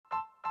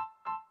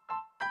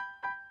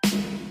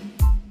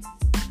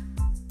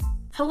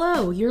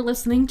Hello, you're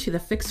listening to the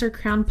Fix Her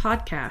Crown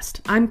podcast.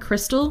 I'm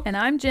Crystal. And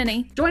I'm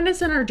Jenny. Join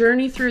us in our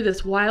journey through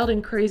this wild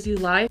and crazy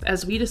life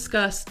as we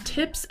discuss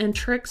tips and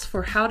tricks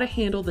for how to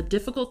handle the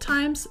difficult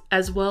times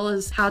as well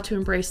as how to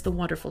embrace the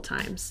wonderful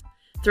times.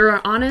 Through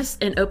our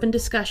honest and open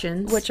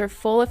discussions, which are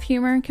full of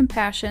humor and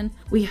compassion,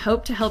 we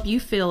hope to help you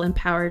feel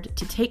empowered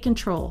to take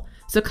control.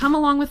 So come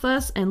along with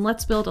us and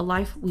let's build a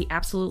life we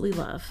absolutely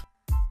love.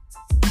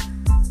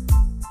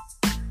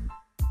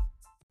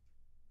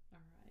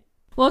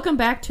 Welcome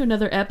back to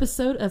another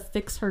episode of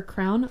Fix Her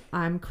Crown.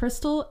 I'm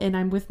Crystal, and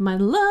I'm with my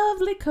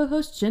lovely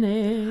co-host,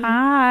 Jenny.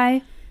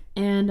 Hi.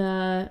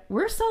 And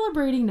we're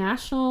celebrating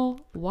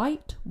National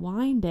White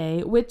Wine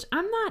Day, which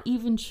I'm not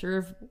even sure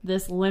if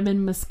this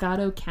lemon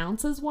Moscato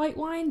counts as white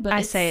wine, but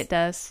I say it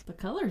does. The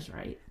color's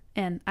right.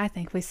 And I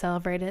think we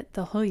celebrate it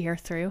the whole year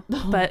through.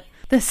 But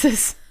this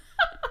is...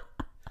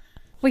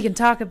 we can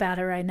talk about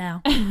it right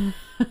now.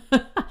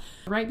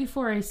 Right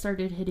before I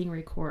started hitting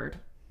record,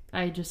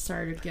 I just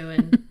started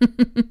going,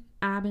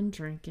 I've been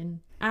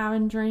drinking,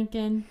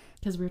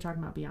 because we were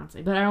talking about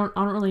Beyonce. But I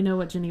don't really know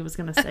what Jenny was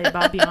going to say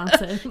about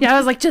Beyonce. Yeah, I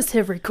was like, just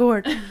hit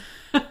record.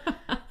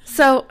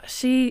 So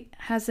she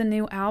has a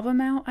new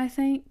album out, I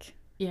think.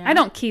 Yeah. I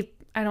don't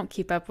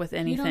keep up with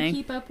anything. You don't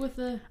keep up with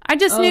the... I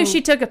just knew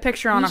she took a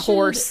picture on a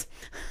horse.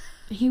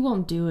 He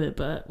won't do it,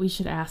 but we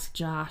should ask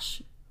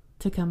Josh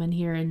to come in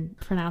here and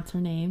pronounce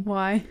her name.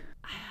 Why?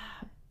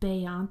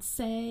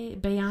 Beyonce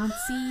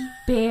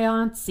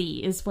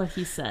is what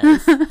he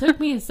says. Took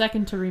me a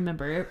second to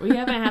remember. We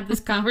haven't had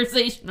this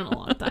conversation in a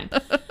long time.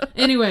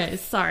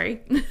 Anyways, sorry.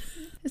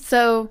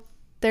 So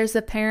there's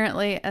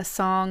apparently a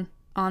song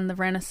on the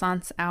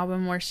Renaissance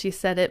album where she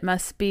said it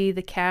must be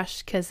the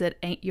cash because it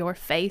ain't your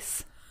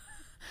face.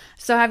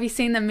 So have you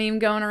seen the meme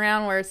going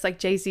around where it's like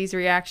Jay-Z's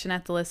reaction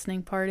at the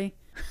listening party?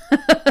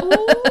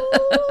 Oh.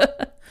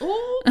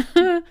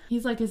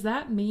 He's like, is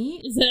that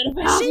me? Is that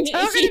about me? Is she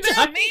talking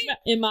about me?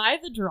 Am I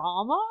the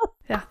drama?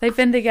 Yeah, they've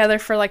been together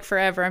for like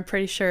forever. I'm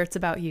pretty sure it's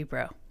about you,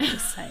 bro.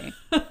 Just saying.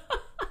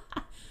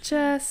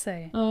 Just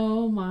saying.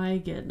 Oh my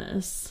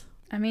goodness.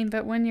 I mean,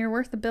 but when you're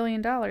worth $1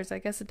 billion, I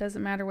guess it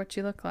doesn't matter what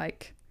you look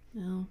like.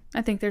 No.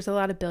 I think there's a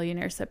lot of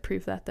billionaires that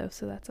prove that though,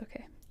 so that's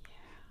okay.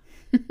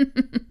 Yeah.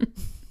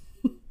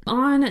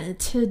 On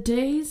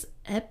today's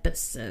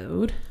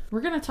episode,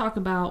 we're going to talk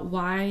about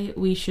why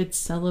we should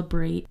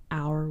celebrate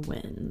our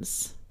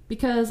wins.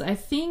 Because I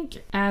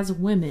think as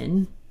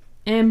women,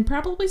 and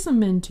probably some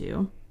men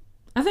too,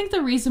 I think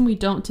the reason we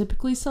don't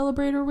typically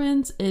celebrate our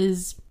wins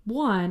is,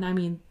 one, I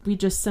mean, we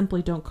just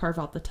simply don't carve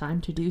out the time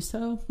to do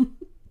so.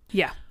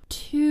 Yeah.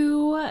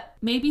 Two,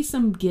 maybe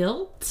some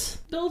guilt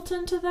built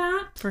into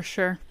that. For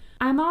sure.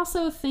 I'm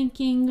also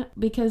thinking,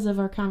 because of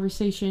our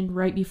conversation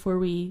right before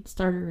we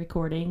started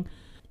recording,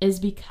 is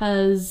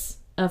because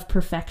of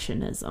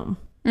perfectionism.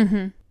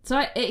 Mm-hmm.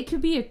 So it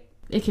could be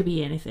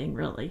anything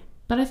really,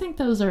 but I think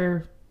those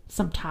are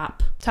some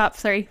top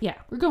three. Yeah,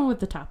 we're going with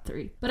the top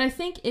three. But I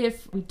think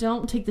if we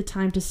don't take the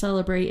time to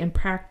celebrate and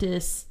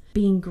practice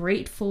being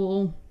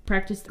grateful,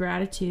 practice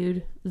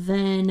gratitude,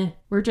 then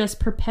we're just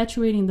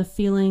perpetuating the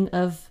feeling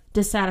of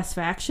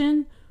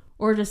dissatisfaction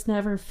or just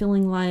never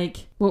feeling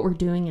like what we're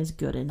doing is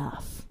good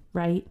enough,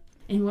 right?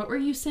 And what were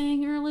you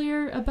saying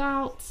earlier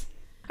about...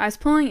 I was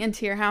pulling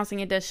into your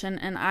housing edition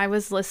and I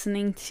was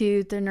listening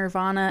to the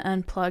Nirvana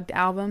Unplugged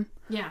album.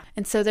 Yeah.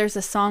 And so there's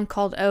a song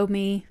called Oh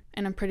Me,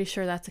 and I'm pretty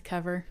sure that's a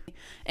cover.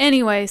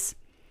 Anyways,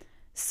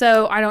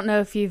 so I don't know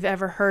if you've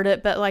ever heard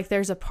it, but like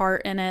there's a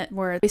part in it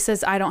where it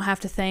says, I don't have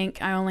to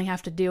think, I only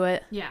have to do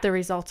it. Yeah. The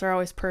results are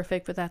always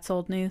perfect, but that's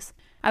old news.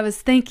 I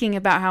was thinking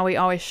about how we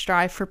always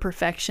strive for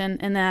perfection,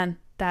 and then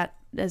that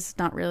is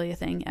not really a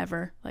thing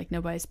ever. Like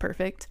nobody's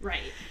perfect.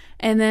 Right.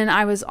 And then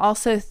I was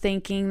also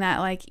thinking that,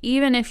 like,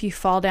 even if you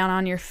fall down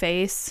on your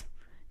face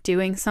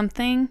doing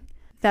something,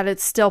 that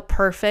it's still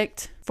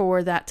perfect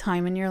for that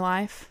time in your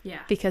life.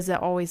 Yeah. Because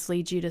it always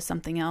leads you to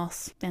something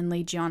else and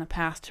leads you on a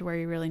path to where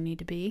you really need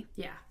to be.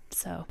 Yeah.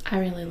 So. I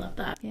really love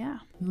that. Yeah.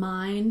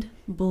 Mind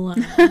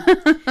blown.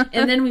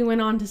 And then we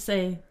went on to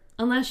say,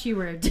 unless you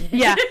were a dick.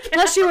 Yeah.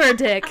 Unless you were a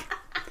dick.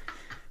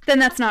 Then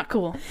that's not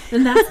cool.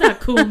 Then that's not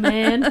cool,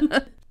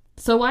 man.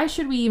 So why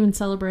should we even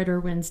celebrate our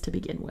wins to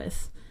begin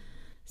with?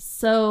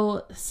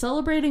 So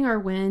celebrating our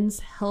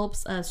wins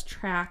helps us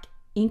track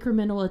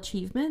incremental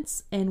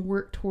achievements and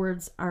work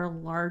towards our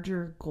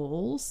larger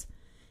goals.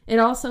 It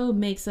also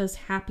makes us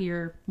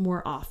happier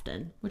more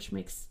often, which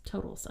makes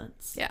total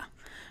sense. Yeah.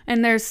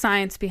 And there's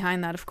science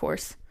behind that, of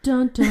course.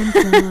 Dun, dun,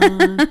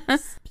 dun.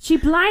 She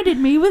blinded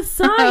me with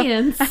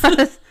science.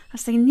 I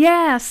was saying,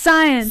 yeah,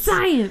 science.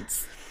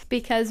 Science.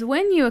 Because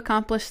when you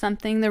accomplish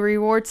something, the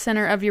reward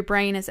center of your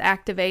brain is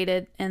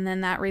activated, and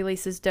then that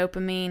releases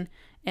dopamine.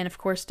 And of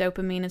course,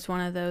 dopamine is one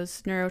of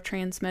those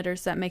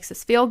neurotransmitters that makes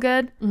us feel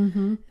good,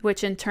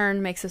 which in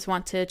turn makes us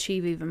want to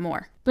achieve even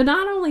more. But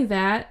not only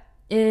that,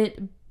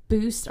 it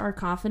boosts our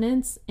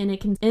confidence and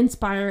it can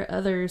inspire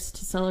others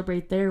to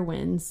celebrate their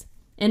wins.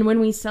 And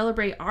when we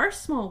celebrate our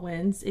small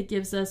wins, it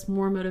gives us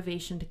more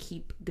motivation to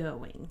keep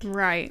going.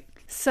 Right.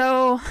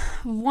 So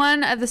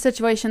one of the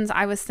situations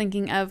I was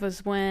thinking of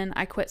was when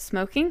I quit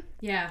smoking.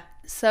 Yeah.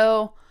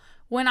 So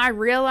when I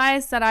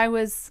realized that I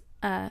was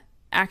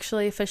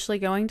actually officially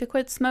going to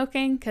quit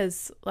smoking,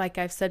 because like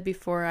I've said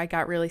before, I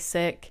got really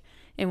sick,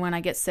 and when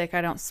I get sick, I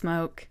don't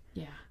smoke.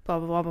 Yeah. Blah,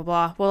 blah, blah, blah,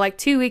 blah. Well, like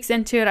 2 weeks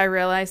into it, I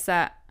realized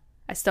that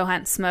I still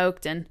hadn't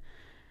smoked, and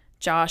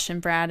Josh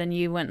and Brad and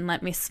you wouldn't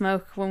let me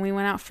smoke when we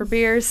went out for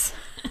beers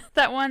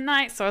that one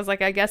night. So I was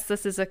like, I guess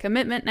this is a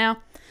commitment now.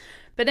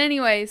 But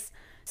anyways,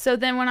 so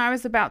then when I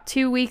was about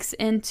 2 weeks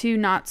into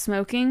not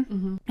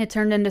smoking, it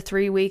turned into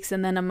 3 weeks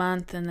and then a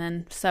month and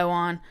then so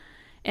on.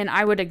 And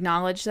I would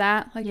acknowledge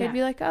that. Like, I'd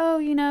be like, oh,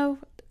 you know,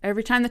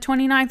 every time the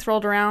 29th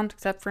rolled around,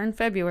 except for in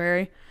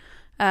February,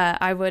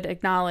 I would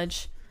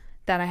acknowledge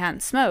that I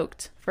hadn't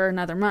smoked for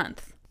another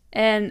month.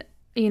 And,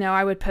 you know,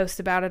 I would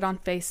post about it on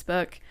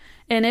Facebook.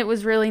 And it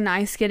was really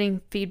nice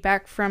getting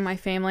feedback from my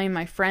family and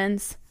my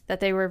friends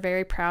that they were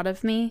very proud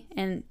of me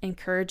and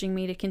encouraging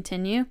me to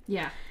continue.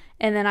 Yeah.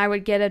 And then I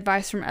would get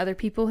advice from other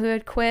people who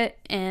had quit,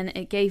 and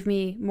it gave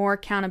me more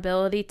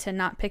accountability to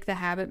not pick the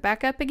habit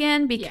back up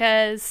again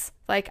because,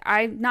 like,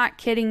 I'm not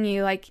kidding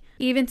you. Like,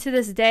 even to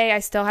this day, I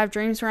still have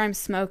dreams where I'm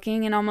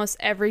smoking, and almost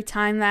every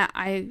time that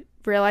I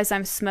realize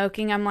I'm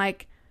smoking, I'm,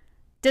 like,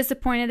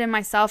 disappointed in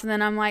myself, and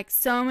then I'm like,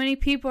 so many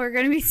people are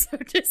going to be so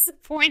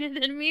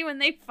disappointed in me when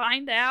they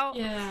find out.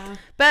 Yeah.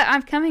 But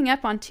I'm coming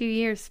up on 2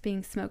 years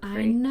being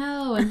smoke-free. I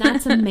know, and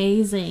that's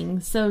amazing.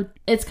 So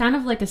it's kind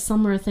of like a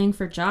similar thing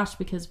for Josh,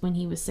 because when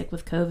he was sick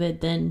with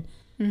COVID,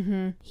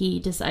 then he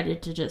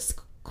decided to just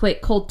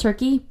quit cold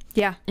turkey.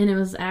 Yeah. And it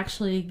was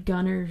actually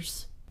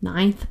Gunner's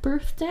 9th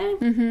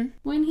birthday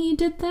when he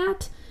did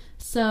that.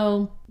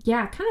 So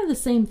yeah, kind of the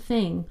same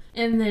thing.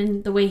 And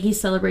then the way he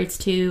celebrates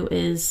too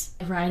is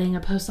writing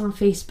a post on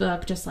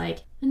Facebook, just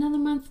like another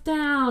month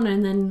down.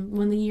 And then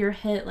when the year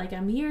hit, like,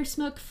 I'm a year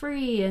smoke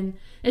free. And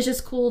it's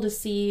just cool to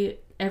see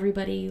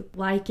everybody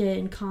like it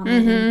and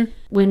comment. And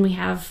when we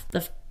have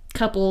the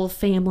couple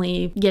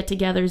family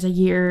get-togethers a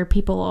year,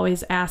 people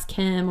always ask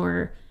him,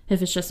 or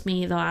if it's just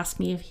me, they'll ask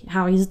me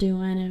how he's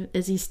doing.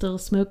 Is he still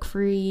smoke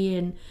free?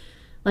 And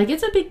like,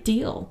 it's a big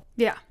deal.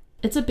 Yeah.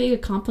 It's a big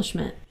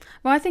accomplishment.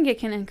 Well, I think it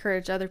can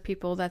encourage other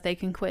people that they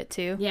can quit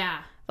too.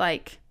 Yeah.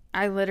 Like,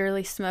 I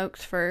literally smoked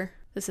for,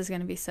 this is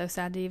going to be so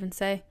sad to even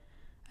say,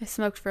 I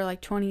smoked for like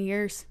 20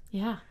 years.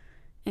 Yeah.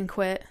 And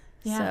quit.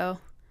 Yeah. So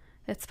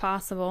it's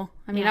possible.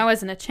 I mean, I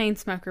wasn't a chain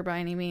smoker by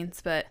any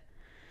means, but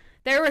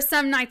there were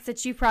some nights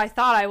that you probably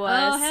thought I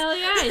was. Oh, hell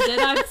yeah, I did.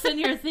 I'm sitting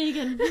here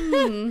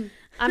thinking,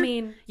 I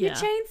mean, You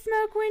chain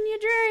smoke when you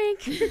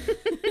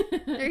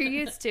drink. Or you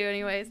used to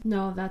anyways.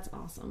 No, that's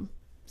awesome.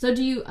 So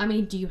do you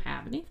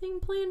have anything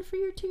planned for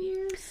your 2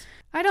 years?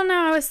 I don't know.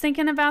 I was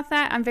thinking about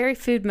that. I'm very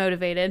food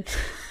motivated.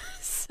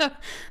 So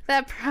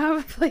that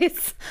probably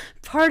is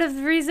part of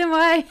the reason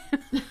why.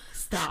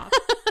 Stop.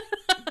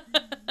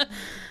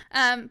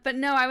 But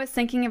no, I was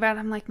thinking about,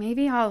 I'm like,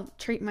 maybe I'll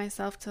treat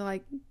myself to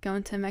like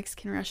going to a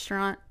Mexican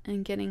restaurant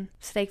and getting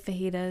steak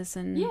fajitas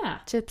and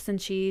chips and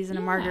cheese and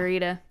a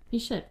margarita. You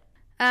should.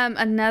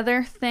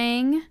 Another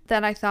thing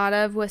that I thought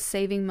of was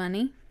saving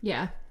money.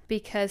 Yeah.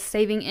 Because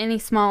saving any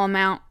small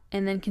amount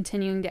and then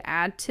continuing to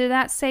add to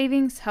that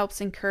savings helps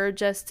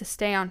encourage us to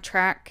stay on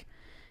track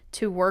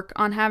to work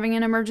on having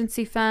an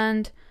emergency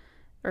fund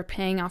or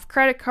paying off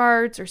credit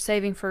cards or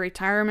saving for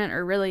retirement,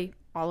 or really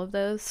all of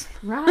those.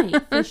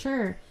 Right, for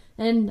sure.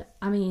 And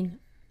I mean,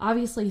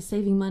 obviously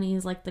saving money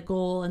is like the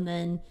goal, and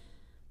then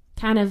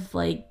kind of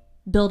like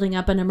building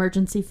up an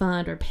emergency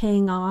fund or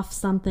paying off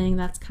something,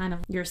 that's kind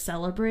of your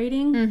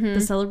celebrating, the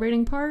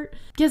celebrating part,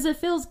 because it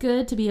feels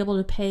good to be able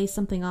to pay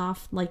something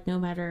off, like, no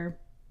matter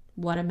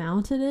what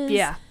amount it is.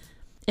 Yeah.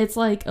 It's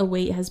like a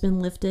weight has been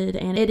lifted,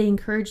 and it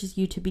encourages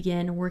you to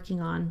begin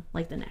working on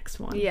like the next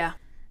one. Yeah.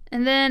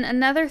 And then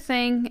another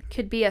thing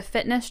could be a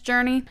fitness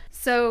journey.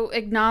 So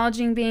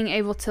acknowledging being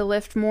able to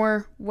lift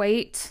more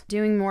weight,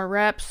 doing more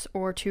reps,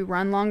 or to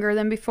run longer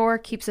than before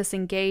keeps us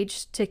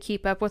engaged to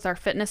keep up with our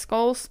fitness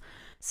goals.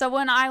 So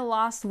when I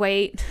lost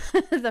weight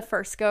the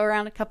first go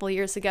around a couple of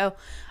years ago,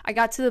 I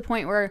got to the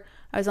point where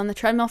I was on the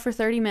treadmill for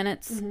 30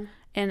 minutes.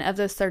 And of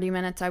those 30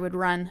 minutes, I would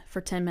run for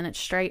 10 minutes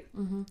straight.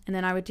 And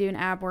then I would do an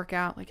ab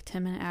workout, like a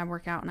 10-minute ab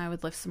workout, and I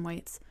would lift some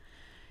weights.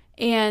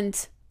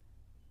 And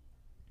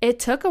it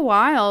took a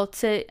while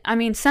to, I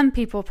mean, some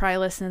people probably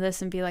listen to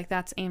this and be like,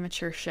 that's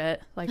amateur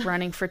shit. Like,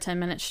 running for 10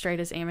 minutes straight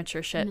is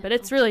amateur shit. No. But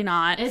it's really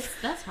not.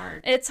 That's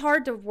hard. It's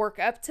hard to work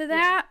up to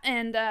that. Yeah.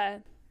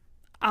 And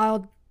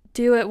I'll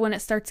do it when it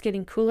starts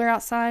getting cooler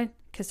outside,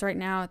 because right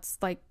now it's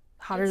like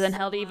hotter than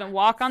hell to even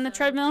walk on the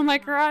treadmill in my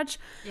garage.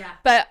 Yeah.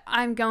 But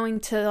I'm going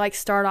to like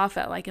start off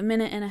at like a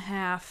minute and a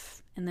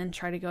half and then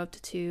try to go up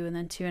to 2 and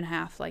then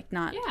 2.5, like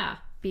not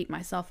beat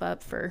myself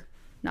up for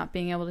not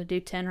being able to do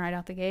 10 right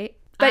out the gate.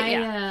 But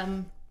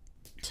I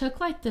took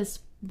like this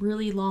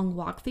really long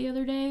walk the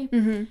other day,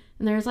 and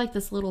there's like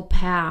this little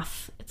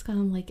path. It's kind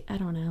of like, I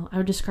don't know, I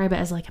would describe it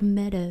as like a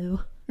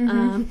meadow.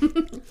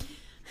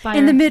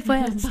 In the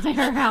Midwest. By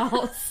our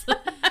house.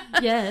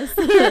 Yes.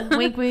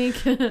 Wink, wink.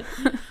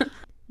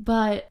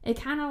 But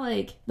it kind of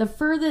like the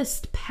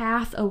furthest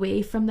path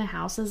away from the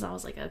houses, I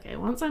was like, okay,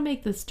 once I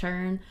make this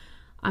turn,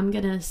 I'm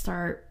going to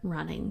start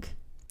running.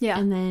 Yeah.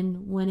 And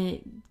then when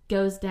it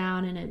goes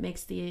down and it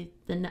makes the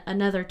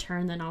another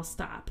turn, then I'll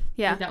stop.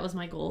 Yeah. Like, that was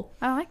my goal.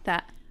 I like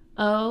that.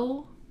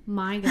 Oh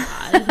my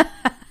God.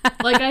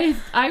 Like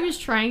I was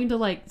trying to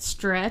like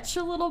stretch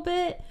a little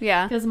bit.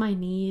 Yeah. Because my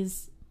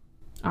knees,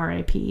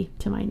 RIP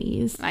to my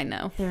knees. I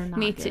know. They're not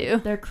Me good.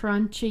 too. They're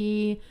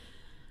crunchy.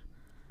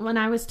 When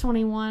I was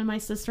 21, my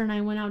sister and I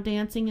went out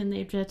dancing, and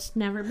they've just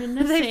never been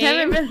the same. They've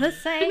never been the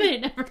same.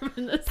 They've never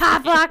been the same.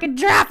 Pop, lock, and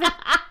drop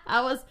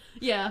it.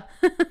 Yeah.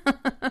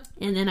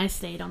 And then I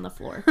stayed on the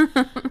floor.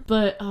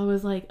 But I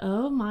was like,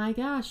 oh my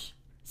gosh.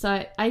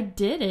 So I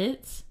did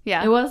it.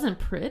 Yeah. It wasn't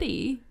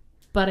pretty,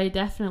 but I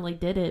definitely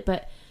did it.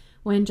 But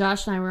when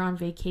Josh and I were on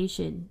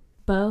vacation,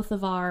 both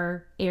of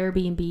our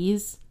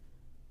Airbnbs,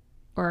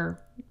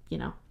 or, I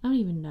don't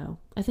even know.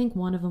 I think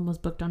one of them was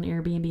booked on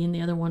Airbnb and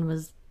the other one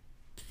was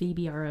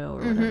VBRO or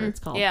whatever it's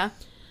called. Yeah.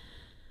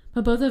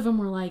 But both of them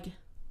were like,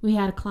 we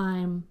had to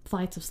climb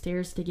flights of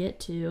stairs to get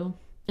to,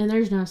 and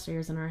there's no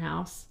stairs in our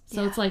house.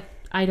 So it's like,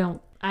 I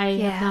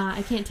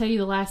can't tell you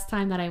the last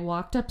time that I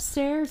walked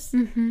upstairs,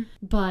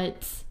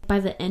 but by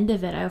the end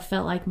of it, I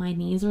felt like my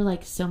knees were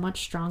like so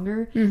much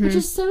stronger, which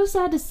is so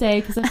sad to say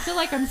because I feel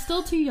like I'm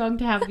still too young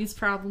to have these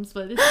problems,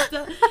 but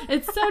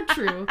it's so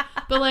true.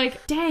 But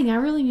like, dang, I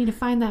really need to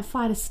find that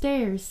flight of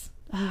stairs.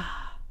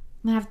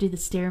 I'm gonna have to do the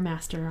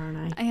Stairmaster,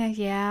 aren't I?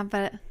 Yeah,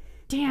 but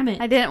damn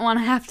it. I didn't want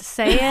to have to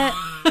say it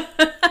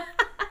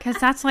because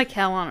that's like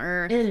hell on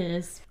earth. It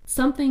is.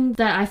 Something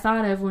that I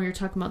thought of when we were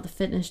talking about the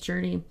fitness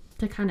journey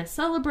to kind of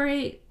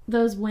celebrate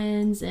those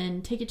wins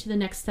and take it to the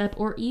next step,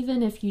 or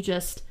even if you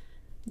just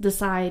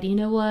decide, you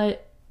know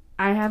what,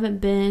 I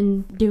haven't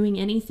been doing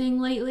anything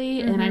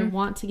lately and I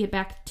want to get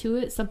back to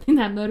it. Something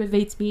that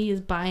motivates me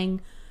is buying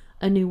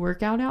a new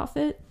workout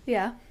outfit.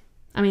 Yeah.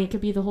 I mean, it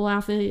could be the whole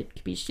outfit. It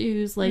could be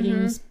shoes,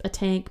 leggings, a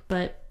tank,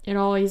 but it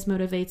always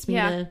motivates me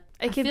to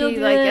it could feel be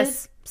good. like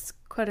as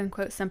quote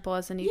unquote simple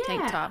as a new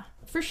tank top.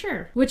 For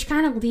sure. Which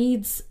kind of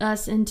leads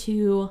us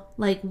into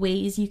like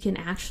ways you can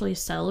actually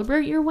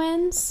celebrate your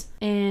wins.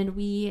 And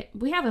we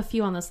have a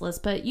few on this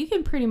list, but you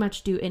can pretty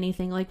much do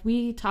anything. Like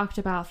we talked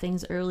about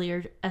things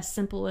earlier as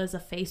simple as a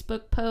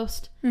Facebook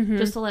post,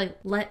 just to like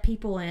let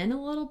people in a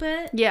little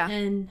bit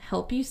and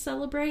help you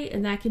celebrate.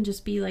 And that can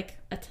just be like,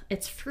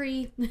 it's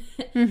free.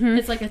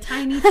 It's like a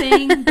tiny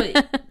thing,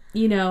 but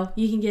you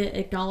can get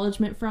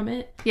acknowledgement from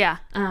it. Yeah.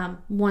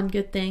 One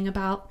good thing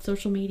about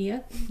social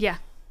media. Yeah.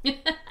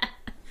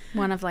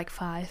 One of like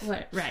 5.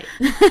 Right.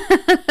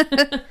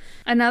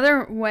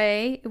 Another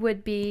way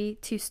would be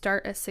to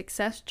start a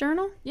success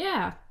journal.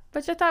 Yeah.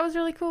 Which I thought was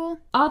really cool.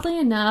 Oddly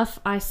enough,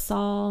 I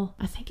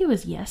think it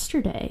was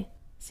yesterday.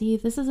 See,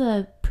 this is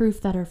a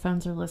proof that our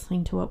phones are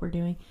listening to what we're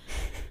doing.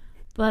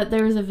 But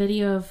there was a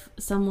video of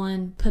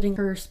someone putting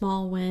her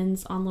small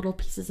wins on little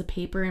pieces of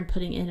paper and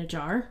putting in a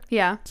jar.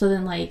 Yeah. So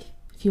then, like,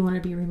 if you want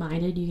to be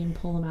reminded, you can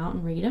pull them out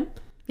and read them.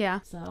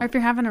 Yeah. So. Or if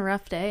you're having a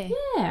rough day.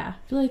 Yeah.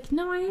 You're like,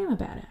 no, I am a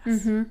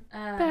badass.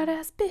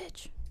 Badass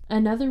bitch.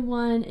 Another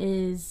one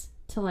is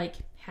to, like,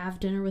 have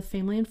dinner with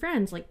family and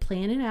friends. Like,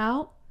 plan it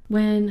out.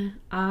 When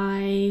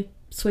I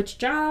switched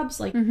jobs,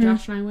 like,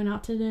 Josh and I went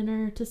out to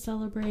dinner to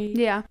celebrate.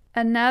 Yeah.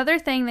 Another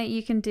thing that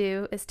you can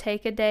do is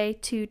take a day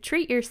to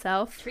treat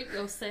yourself. Treat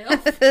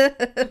yourself.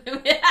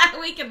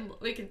 we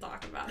can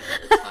talk about it.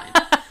 It's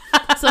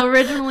fine. So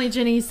originally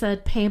Jenny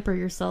said pamper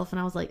yourself, and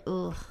I was like,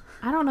 ugh.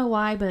 I don't know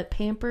why, but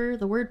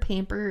the word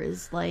pamper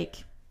is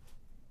like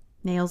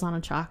nails on a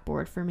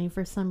chalkboard for me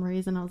for some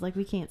reason. I was like,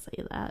 we can't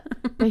say that.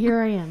 But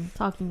here I am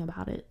talking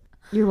about it.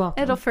 You're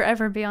welcome. It'll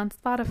forever be on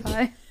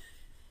Spotify.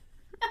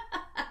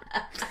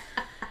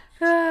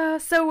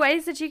 So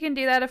ways that you can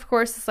do that, of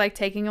course, is like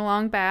taking a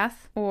long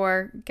bath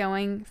or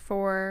going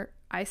for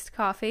iced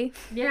coffee.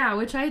 Yeah,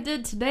 which I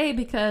did today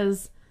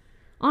because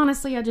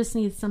honestly, I just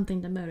need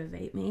something to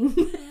motivate me.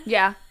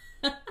 Yeah.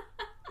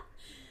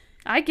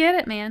 I get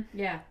it, man.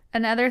 Yeah.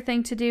 Another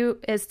thing to do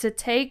is to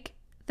take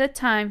the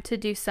time to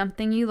do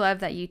something you love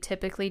that you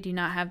typically do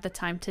not have the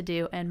time to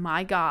do. And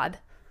my God,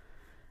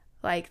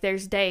 like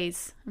there's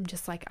days I'm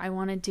just like, I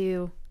want to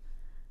do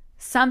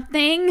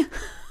something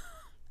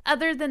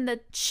other than the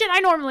shit I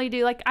normally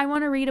do. Like I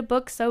want to read a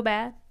book so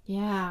bad.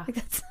 Yeah. Like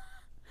that's,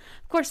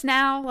 of course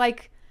now,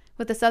 like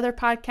with this other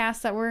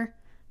podcast that we're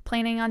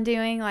planning on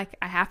doing, like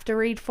I have to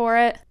read for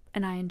it.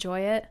 And I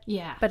enjoy it.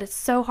 Yeah. But it's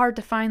so hard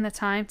to find the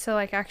time to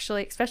like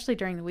actually, especially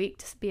during the week,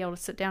 to be able to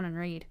sit down and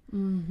read.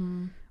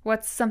 Mm-hmm.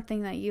 What's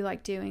something that you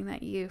like doing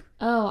that you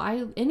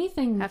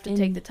anything have to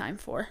take the time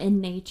for?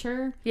 In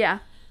nature. Yeah.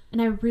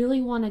 And I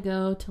really want to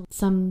go to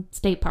some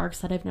state parks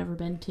that I've never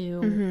been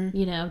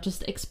to,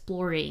 just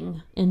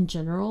exploring in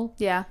general.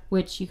 Yeah.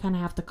 Which you kind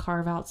of have to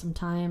carve out some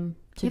time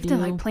to do. You have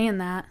to like plan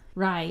that.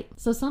 Right.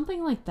 So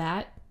something like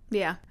that.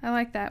 Yeah. I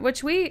like that.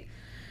 Which we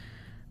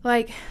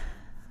like...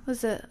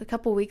 was it a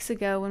couple weeks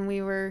ago when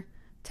we were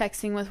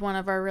texting with one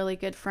of our really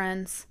good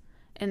friends,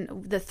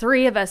 And the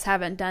three of us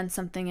haven't done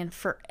something in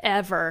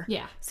forever.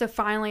 Yeah. So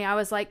finally I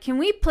was like, can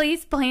we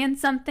please plan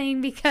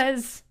something?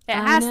 Because it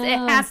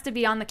know. has to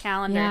be on the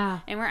calendar. Yeah.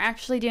 And we're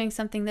actually doing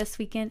something this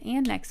weekend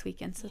and next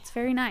weekend. So it's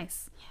very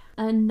nice.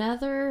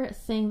 Another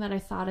thing that I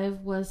thought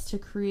of was to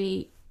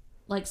create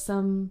like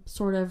some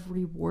sort of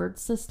reward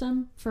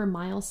system for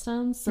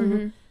milestones.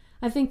 So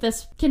I think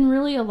this can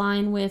really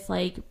align with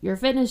like your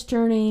fitness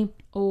journey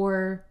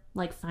or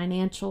like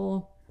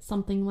financial,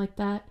 something like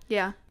that.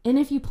 Yeah. And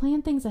if you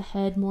plan things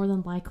ahead, more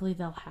than likely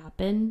they'll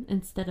happen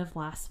instead of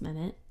last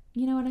minute.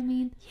 You know what I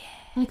mean?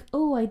 Yeah. Like,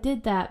 oh, I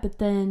did that, but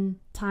then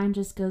time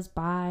just goes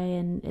by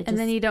and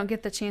then you don't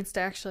get the chance to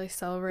actually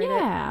celebrate it.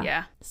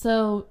 Yeah.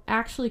 So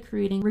actually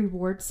creating a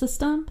reward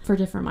system for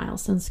different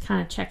milestones,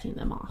 kind of checking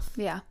them off.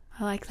 Yeah.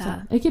 I like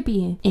that. So it could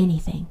be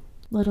anything.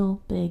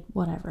 Little, big,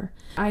 whatever.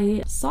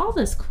 I saw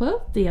this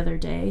quote the other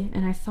day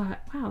and I thought,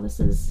 wow,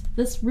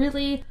 this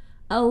really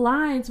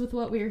aligns with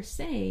what we were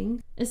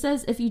saying. It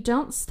says, if you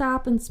don't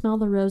stop and smell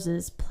the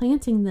roses,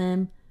 planting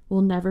them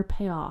will never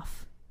pay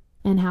off.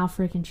 And how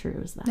freaking true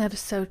is that? That is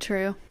so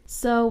true.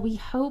 So we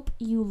hope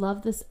you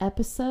love this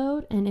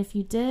episode. And if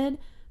you did,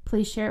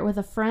 please share it with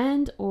a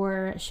friend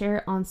or share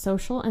it on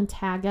social and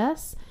tag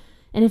us.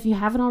 And if you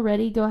haven't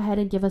already, go ahead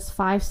and give us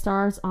 5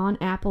 stars on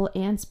Apple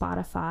and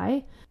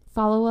Spotify.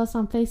 Follow us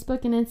on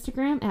Facebook and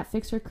Instagram at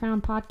Fix Your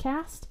Crown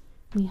Podcast.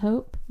 We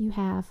hope you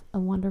have a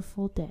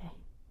wonderful day.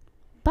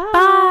 Bye.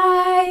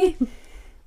 Bye.